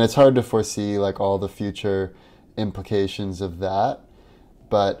 And it's hard to foresee like all the future implications of that.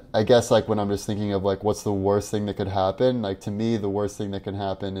 But I guess like when I'm just thinking of like what's the worst thing that could happen, like to me the worst thing that can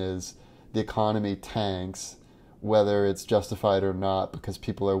happen is the economy tanks, whether it's justified or not, because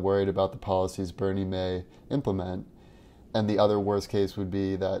people are worried about the policies Bernie may implement. And the other worst case would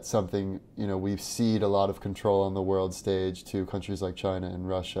be that something, we cede a lot of control on the world stage to countries like China and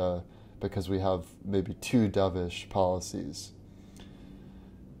Russia because we have maybe too dovish policies.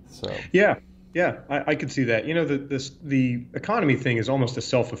 So Yeah, I could see that. The economy thing is almost a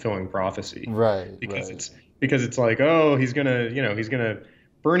self-fulfilling prophecy, right, because right. it's like, oh,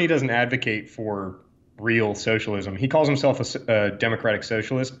 Bernie doesn't advocate for real socialism. He calls himself a democratic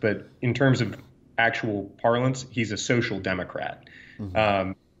socialist, but in terms of actual parlance, he's a social democrat.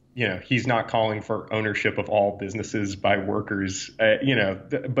 He's not calling for ownership of all businesses by workers.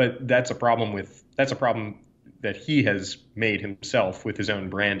 But that's a problem that he has made himself with his own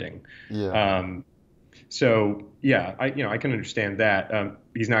branding. Yeah. So yeah, I can understand that.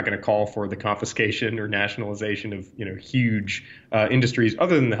 He's not going to call for the confiscation or nationalization of huge industries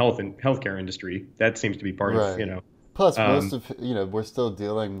other than the healthcare industry. That seems to be part of Right. Plus, most of, we're still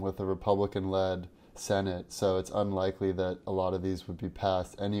dealing with a Republican-led Senate, so it's unlikely that a lot of these would be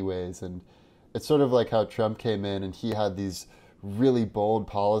passed anyways. And it's sort of like how Trump came in and he had these really bold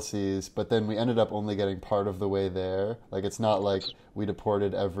policies, but then we ended up only getting part of the way there. Like, it's not like we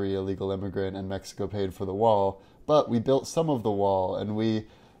deported every illegal immigrant and Mexico paid for the wall, but we built some of the wall and we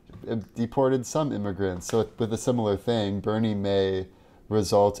deported some immigrants. So with a similar thing, Bernie may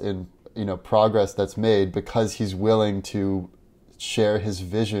result in progress that's made because he's willing to share his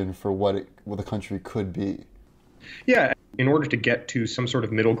vision for what the country could be. Yeah, in order to get to some sort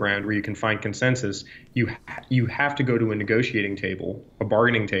of middle ground where you can find consensus, you have to go to a negotiating table, a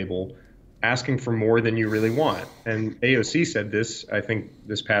bargaining table, asking for more than you really want. And AOC said this, I think,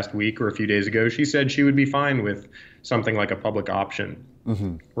 this past week or a few days ago. She said she would be fine with something like a public option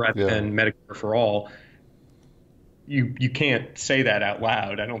rather than Medicare for all. You can't say that out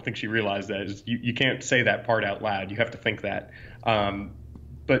loud. I don't think she realized that. You can't say that part out loud. You have to think that.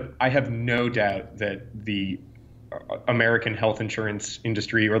 But I have no doubt that the American health insurance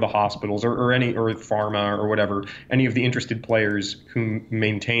industry or the hospitals or pharma or whatever, any of the interested players who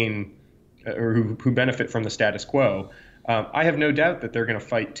maintain or who benefit from the status quo, I have no doubt that they're going to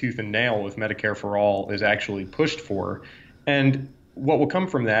fight tooth and nail if Medicare for all is actually pushed for. And what will come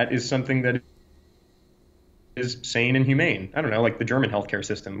from that is something that is sane and humane. I don't know, like the German healthcare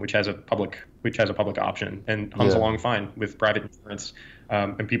system, which has a public option and hums along fine with private insurance,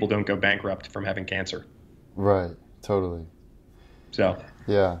 and people don't go bankrupt from having cancer. Right, totally. So.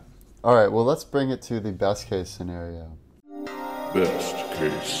 Yeah. All right, well, let's bring it to the best case scenario. Best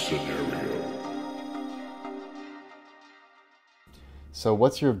case scenario. So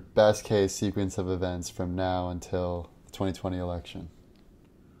what's your best case sequence of events from now until the 2020 election?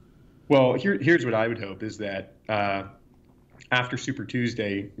 Well, here's what I would hope is that after Super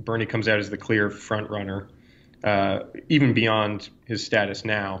Tuesday, Bernie comes out as the clear front runner, even beyond his status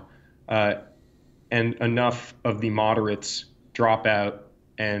now, and enough of the moderates drop out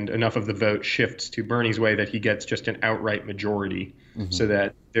and enough of the vote shifts to Bernie's way that he gets just an outright majority, so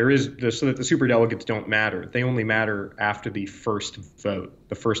that so that the superdelegates don't matter. They only matter after the first vote,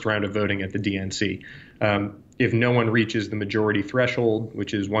 the first round of voting at the DNC. If no one reaches the majority threshold,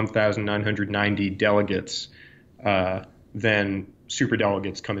 which is 1,990 delegates, then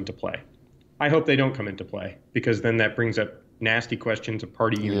superdelegates come into play. I hope they don't come into play, because then that brings up nasty questions of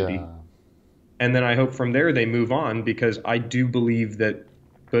party unity. Yeah. And then I hope from there they move on, because I do believe that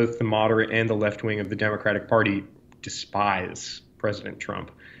both the moderate and the left wing of the Democratic Party despise President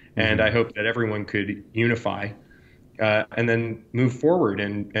Trump. And I hope that everyone could unify and then move forward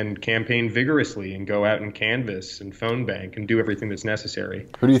and campaign vigorously and go out and canvass and phone bank and do everything that's necessary.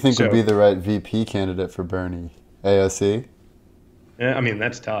 Who do you think would be the right VP candidate for Bernie? AOC? I mean,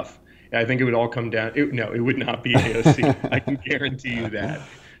 that's tough. I think it would all come down. No, it would not be AOC. I can guarantee you that.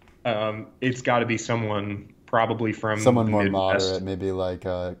 It's got to be someone probably from someone the more Midwest. moderate, maybe like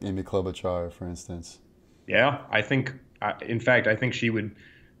Amy Klobuchar, for instance. Yeah, I think. In fact, I think she would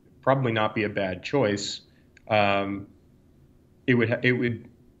probably not be a bad choice. It would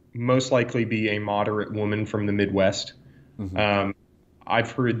most likely be a moderate woman from the Midwest.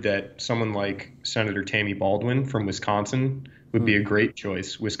 I've heard that someone like Senator Tammy Baldwin from Wisconsin would be a great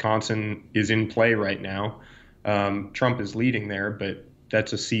choice. Wisconsin is in play right now. Trump is leading there, but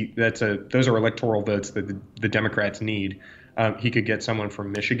that's a seat. Those are electoral votes that the Democrats need. He could get someone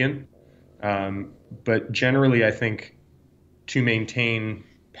from Michigan, but generally, I think to maintain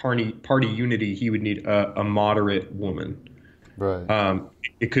party unity, he would need a moderate woman. Right.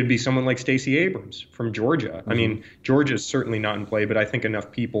 It could be someone like Stacey Abrams from Georgia. I mean, Georgia is certainly not in play, but I think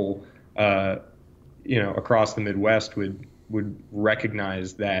enough people, across the Midwest would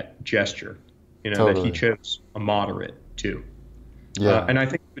recognize that gesture. That he chose a moderate too. Yeah. And I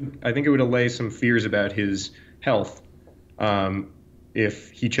think it would allay some fears about his health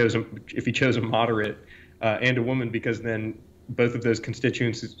if he chose a moderate and a woman, because then both of those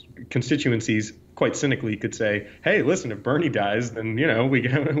constituencies quite cynically could say, hey, listen, if Bernie dies, then we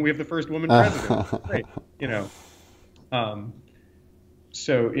have the first woman president. Right.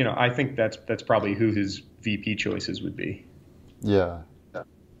 So I think that's probably who his VP choices would be. Yeah.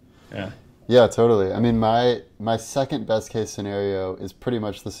 Yeah. Yeah, totally. I mean, my second best case scenario is pretty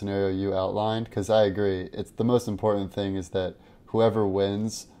much the scenario you outlined, because I agree. It's the most important thing is that whoever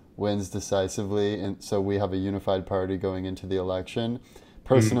wins decisively, and so we have a unified party going into the election.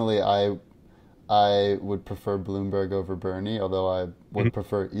 Personally, I would prefer Bloomberg over Bernie, although I would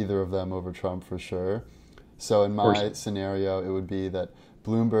prefer either of them over Trump for sure. So in my scenario, it would be that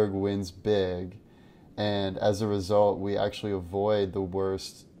Bloomberg wins big, and as a result, we actually avoid the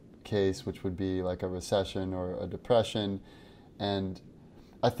worst case, which would be like a recession or a depression. And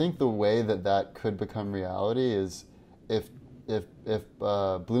I think the way that could become reality is if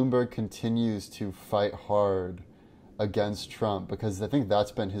Bloomberg continues to fight hard against Trump, because I think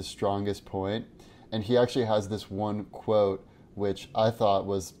that's been his strongest point. And he actually has this one quote, which I thought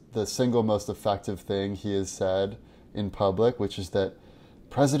was the single most effective thing he has said in public, which is that,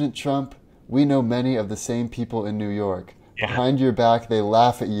 President Trump, we know many of the same people in New York. Behind your back, they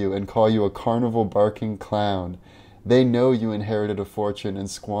laugh at you and call you a carnival barking clown. They know you inherited a fortune and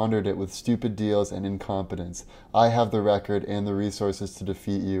squandered it with stupid deals and incompetence. I have the record and the resources to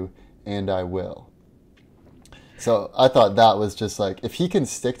defeat you, and I will. So I thought that was just like, if he can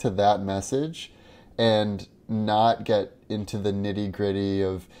stick to that message and not get into the nitty-gritty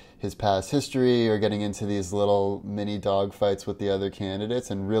of his past history or getting into these little mini dogfights with the other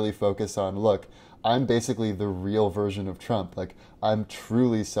candidates and really focus on, look, I'm basically the real version of Trump. Like, I'm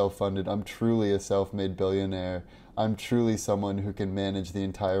truly self-funded. I'm truly a self-made billionaire. I'm truly someone who can manage the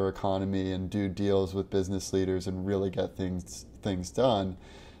entire economy and do deals with business leaders and really get things done.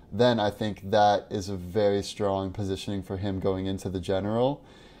 Then I think that is a very strong positioning for him going into the general.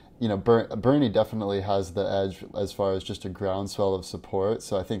 You know, Bernie definitely has the edge as far as just a groundswell of support.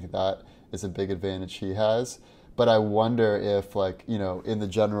 So I think that is a big advantage he has. But I wonder if, like, you know, in the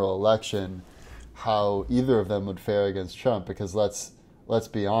general election, how either of them would fare against Trump, because let's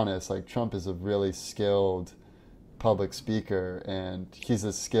be honest, like, Trump is a really skilled public speaker, and he's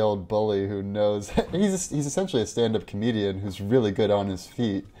a skilled bully who knows he's essentially a stand-up comedian who's really good on his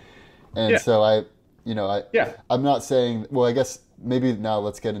feet. And so I'm not saying, well, I guess maybe now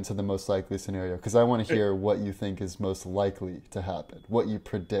let's get into the most likely scenario, because I want to hear what you think is most likely to happen, what you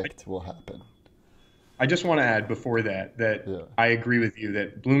predict will happen. I just want to add before that I agree with you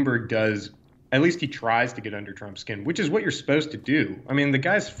that Bloomberg does, at least he tries to get under Trump's skin, which is what you're supposed to do. I mean, the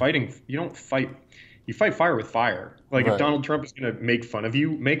guy's fighting. You fight fire with fire. Like, if Donald Trump is going to make fun of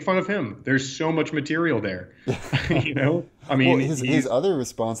you, make fun of him. There's so much material there. You know? I mean, well, his other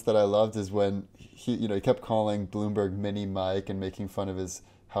response that I loved is when he kept calling Bloomberg Mini Mike and making fun of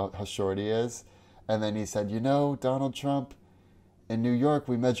how short he is. And then he said, Donald Trump, in New York,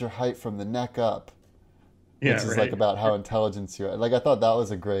 we measure height from the neck up. Which is like about how intelligent you are. Like, I thought that was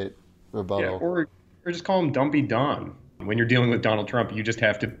a great rebuttal. Yeah, or just call him Dumpy Don. When you're dealing with Donald Trump, you just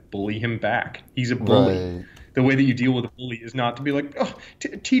have to bully him back. He's a bully. Right. The way that you deal with a bully is not to be like, oh,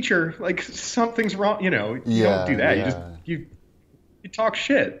 teacher, like, something's wrong. You don't do that. You talk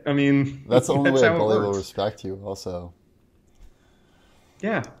shit. I mean, that's the only way a bully will respect you also.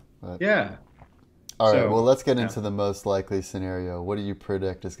 Yeah. But, yeah. All right. Well, let's get into the most likely scenario. What do you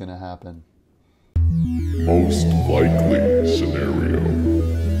predict is going to happen? Most likely scenario.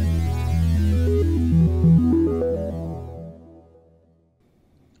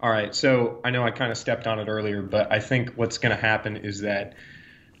 All right, so I know I kind of stepped on it earlier, but I think what's going to happen is that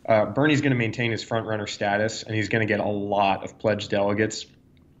Bernie's going to maintain his front-runner status, and he's going to get a lot of pledged delegates.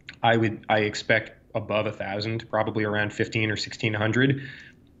 I expect above 1,000, probably around 1,500 or 1,600.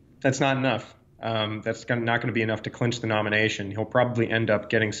 That's not enough. That's not going to be enough to clinch the nomination. He'll probably end up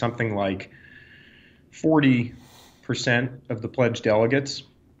getting something like 40% of the pledged delegates,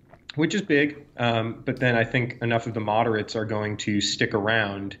 which is big. But then I think enough of the moderates are going to stick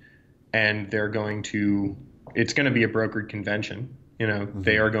around, and it's going to be a brokered convention.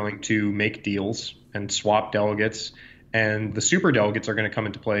 They are going to make deals and swap delegates, and the super delegates are going to come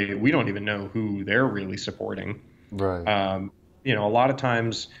into play. We don't even know who they're really supporting. Right. A lot of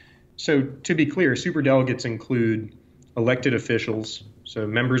times. So to be clear, super delegates include elected officials, so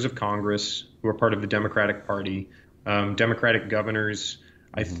members of Congress who are part of the Democratic Party, Democratic governors.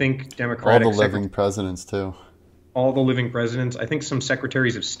 I think Democratic... All the living presidents, too. All the living presidents. I think some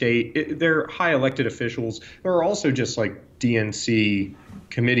secretaries of state. They're high elected officials. There are also just like DNC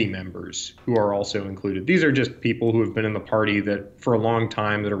committee members who are also included. These are just people who have been in the party that for a long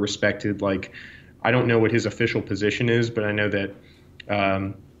time that are respected. Like, I don't know what his official position is, but I know that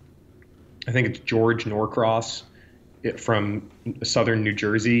I think it's George Norcross from southern New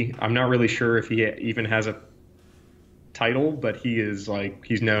Jersey. I'm not really sure if he even has a title, but he's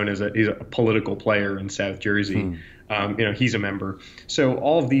known as he's a political player in South Jersey. He's a member. So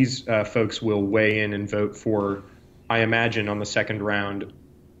all of these folks will weigh in and vote for, I imagine, on the second round,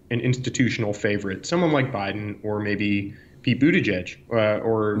 an institutional favorite, someone like Biden or maybe Pete Buttigieg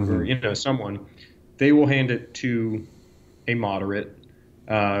or someone. They will hand it to a moderate,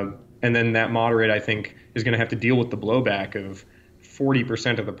 and then that moderate, I think, is going to have to deal with the blowback of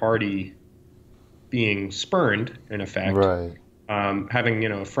 40% of the party being spurned, in effect, right. Having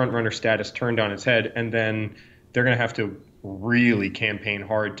a front runner status turned on its head, and then they're going to have to really campaign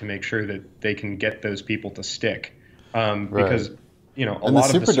hard to make sure that they can get those people to stick, because a lot of the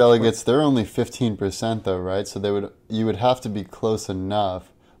super delegates, they're only 15% though, right? So you would have to be close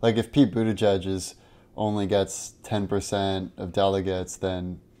enough. Like if Pete Buttigieg only gets 10% of delegates,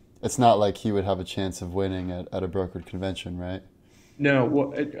 then it's not like he would have a chance of winning at a brokered convention, right? No,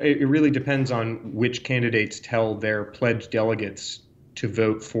 well, it really depends on which candidates tell their pledged delegates to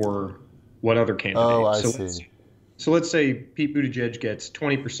vote for what other candidates. Oh, I see. So let's say Pete Buttigieg gets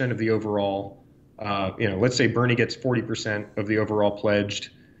 20% of the overall, let's say Bernie gets 40% of the overall pledged,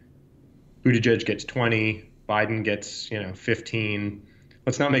 Buttigieg gets 20, Biden gets, 15.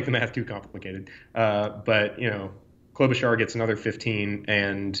 Let's not make the math too complicated. But Klobuchar gets another 15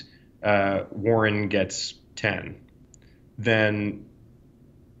 and Warren gets 10. Then,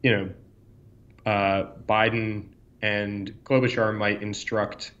 Biden and Klobuchar might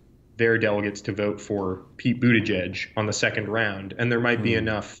instruct their delegates to vote for Pete Buttigieg on the second round, and there might be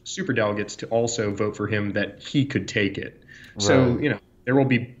enough superdelegates to also vote for him that he could take it. Right. So there will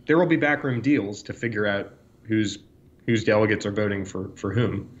be backroom deals to figure out whose delegates are voting for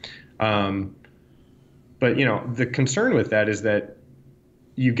whom. But the concern with that is that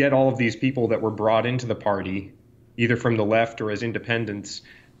you get all of these people that were brought into the party, either from the left or as independents.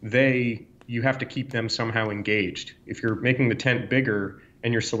 You have to keep them somehow engaged. If you're making the tent bigger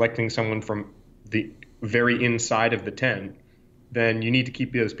and you're selecting someone from the very inside of the tent, then you need to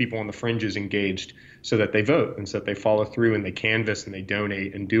keep those people on the fringes engaged so that they vote and so that they follow through and they canvass and they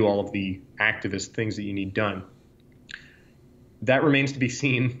donate and do all of the activist things that you need done. That remains to be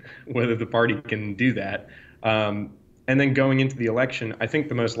seen whether the party can do that. And then going into the election, I think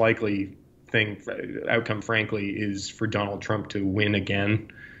the most likely outcome, frankly, is for Donald Trump to win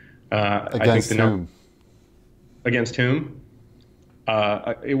again. Against whom? Against whom?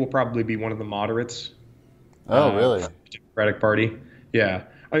 It will probably be one of the moderates. Oh, really? Democratic Party. Yeah.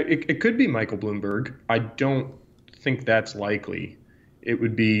 It could be Michael Bloomberg. I don't think that's likely. It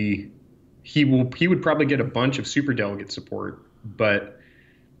would be he would probably get a bunch of superdelegate support, but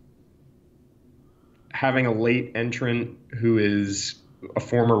having a late entrant who is a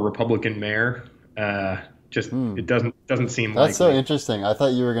former Republican mayor, it doesn't seem likely. That's so interesting. I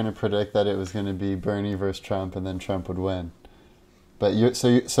thought you were going to predict that it was going to be Bernie versus Trump and then Trump would win. But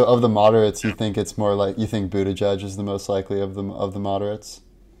so of the moderates, you think it's more like, you think Buttigieg is the most likely of the moderates?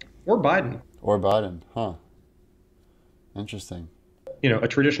 Or Biden. Or Biden, huh? Interesting. A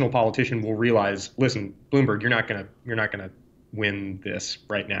traditional politician will realize, listen, Bloomberg, you're not gonna win this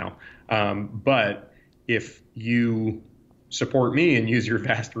right now. But if you support me and use your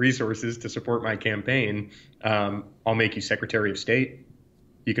vast resources to support my campaign, I'll make you Secretary of State.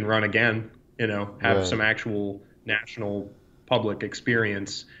 You can run again. Have right. some actual national public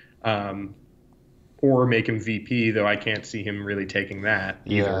experience, or make him VP, though I can't see him really taking that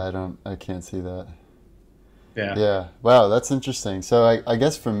either. Yeah, I can't see that. Yeah. Wow, that's interesting. So I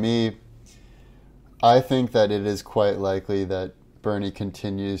guess for me, I think that it is quite likely that Bernie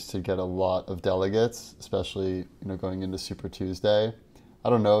continues to get a lot of delegates, especially going into Super Tuesday. I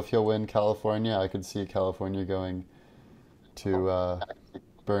don't know if he'll win California. I could see California going to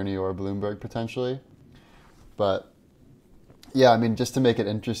Bernie or Bloomberg potentially. But yeah, just to make it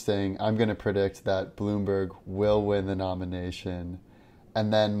interesting, I'm going to predict that Bloomberg will win the nomination.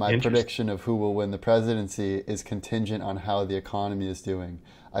 And then my prediction of who will win the presidency is contingent on how the economy is doing.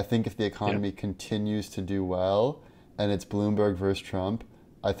 I think if the economy continues to do well and it's Bloomberg versus Trump,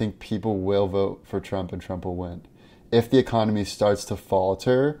 I think people will vote for Trump and Trump will win. If the economy starts to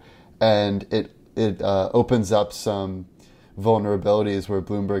falter and it opens up some vulnerabilities where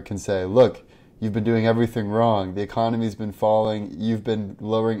Bloomberg can say, look, you've been doing everything wrong. The economy's been falling. You've been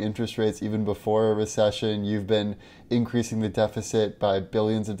lowering interest rates even before a recession. You've been increasing the deficit by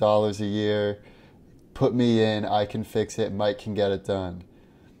billions of dollars a year. Put me in. I can fix it. Mike can get it done.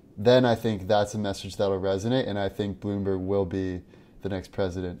 Then I think that's a message that'll resonate, and I think Bloomberg will be the next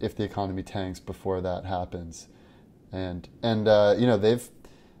president if the economy tanks before that happens. And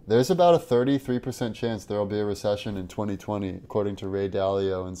there's about a 33% chance there will be a recession in 2020, according to Ray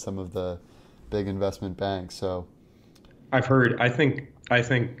Dalio and some of the big investment banks. So I've heard. I think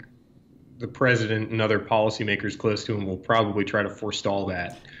the president and other policymakers close to him will probably try to forestall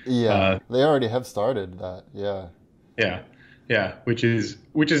that. Yeah, they already have started that. Yeah, which is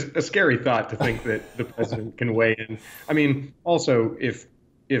a scary thought to think that the president can weigh in. Also, if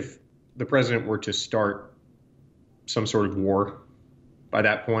the president were to start some sort of war by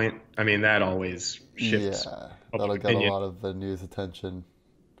that point, that always shifts. Yeah, that'll get a lot of the news attention.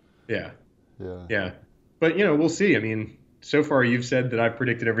 Yeah. But we'll see. So far you've said that I've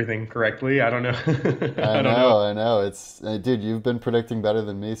predicted everything correctly. I don't know. I know. Dude, you've been predicting better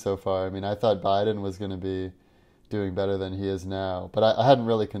than me so far. I thought Biden was going to be doing better than he is now, but I hadn't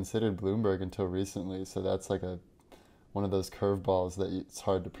really considered Bloomberg until recently. So that's like one of those curveballs that it's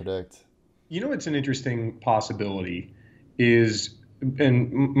hard to predict. It's an interesting possibility is,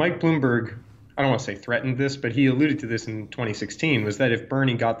 and Mike Bloomberg, I don't want to say threatened this, but he alluded to this in 2016, was that if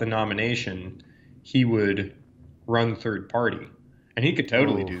Bernie got the nomination, he would run third party. And he could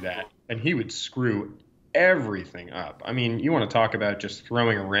totally do that. And he would screw everything up. I mean, you want to talk about just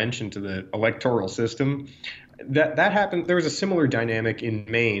throwing a wrench into the electoral system. That happened. There was a similar dynamic in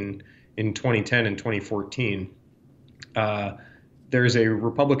Maine in 2010 and 2014. There's a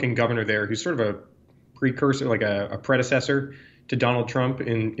Republican governor there who's sort of a precursor, like a predecessor to Donald Trump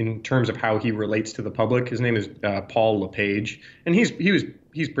in terms of how he relates to the public. His name is Paul LePage, and he's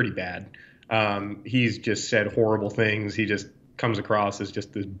pretty bad. He's just said horrible things. He just comes across as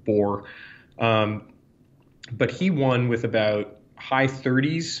just this bore. But he won with about high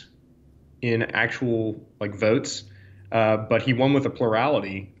 30s in actual votes. But he won with a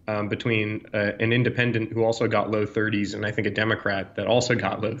plurality between an independent who also got low 30s and I think a Democrat that also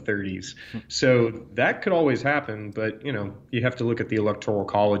got low 30s. So that could always happen, but you have to look at the Electoral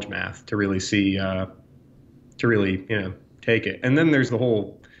College math to really see take it. And then there's the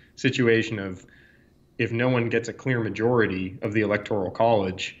whole situation of if no one gets a clear majority of the Electoral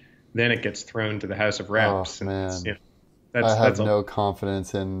College, then it gets thrown to the House of Reps. Oh, man. And, I have no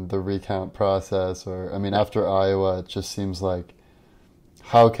confidence in the recount process. After Iowa, it just seems like,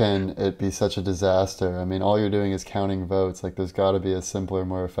 how can it be such a disaster? All you're doing is counting votes. There's got to be a simpler,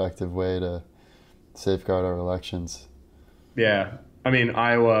 more effective way to safeguard our elections. Yeah.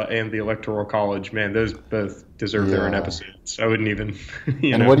 Iowa and the Electoral College, man, those both deserve their own episodes. I wouldn't even,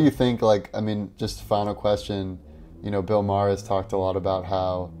 And what do you think, just final question, Bill Maher has talked a lot about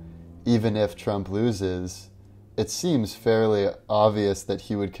how even if Trump loses, it seems fairly obvious that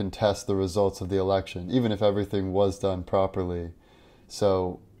he would contest the results of the election, even if everything was done properly.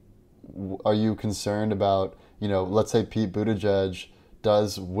 So are you concerned about, let's say Pete Buttigieg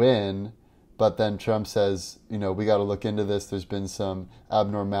does win, but then Trump says, we got to look into this. There's been some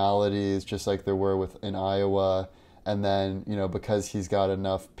abnormalities, just like there were in Iowa. And then, because he's got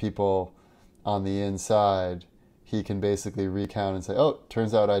enough people on the inside, he can basically recount and say, oh,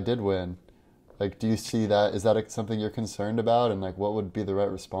 turns out I did win. Do you see that? Is that something you're concerned about? And what would be the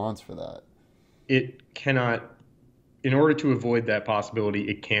right response for that? It cannot, in order to avoid that possibility,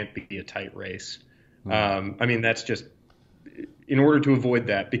 it can't be a tight race. That's just, in order to avoid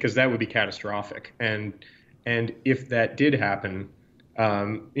that, because that would be catastrophic. And if that did happen,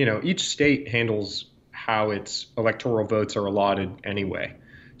 each state handles how its electoral votes are allotted anyway.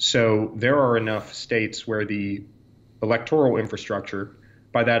 So there are enough states where the electoral infrastructure,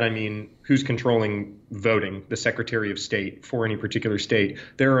 by that I mean who's controlling voting, the Secretary of State for any particular state.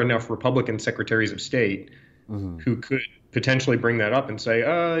 There are enough Republican secretaries of state who could potentially bring that up and say,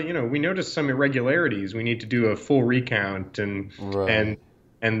 we noticed some irregularities. We need to do a full recount, and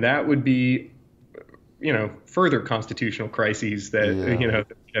that would be, further constitutional crises that that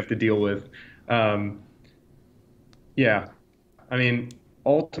we have to deal with.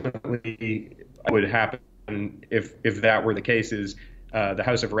 Ultimately, what would happen if that were the case is the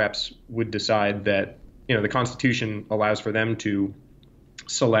House of Reps would decide that the Constitution allows for them to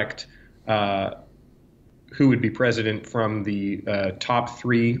select who would be president from the top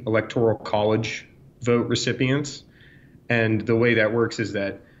 3 Electoral College vote recipients. And the way that works is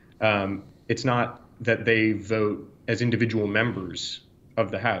that it's not that they vote as individual members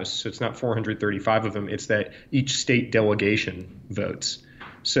of the House. So it's not 435 of them. It's that each state delegation votes.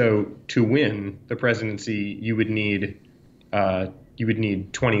 So to win the presidency, you would need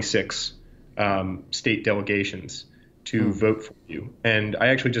 26 state delegations to vote for you. And I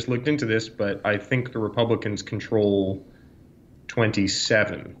actually just looked into this, but I think the Republicans control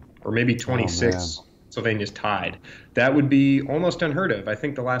 27 or maybe 26. Pennsylvania's tied. That would be almost unheard of. I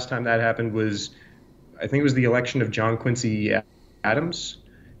think the last time that happened was the election of John Quincy Adams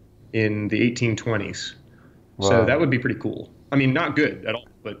in the 1820s. Wow. So that would be pretty cool. Not good at all,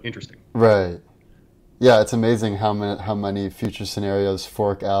 but interesting. Right. Yeah, it's amazing how many future scenarios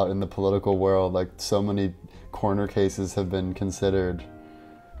fork out in the political world. So many corner cases have been considered.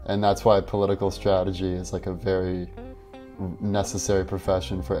 And that's why political strategy is a very necessary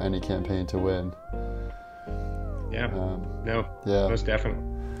profession for any campaign to win. Yeah. Most definitely.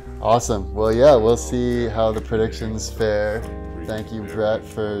 Awesome. Well, we'll see how the predictions fare. Thank you, Brett,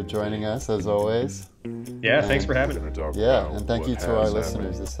 for joining us, as always. Yeah, thanks for having me. Yeah, and thank you to our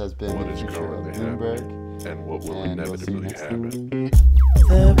listeners. This has been the future of Bloomberg, and what will we'll see you next time.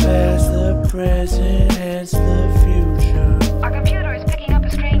 The past, the present, and the future. Our computers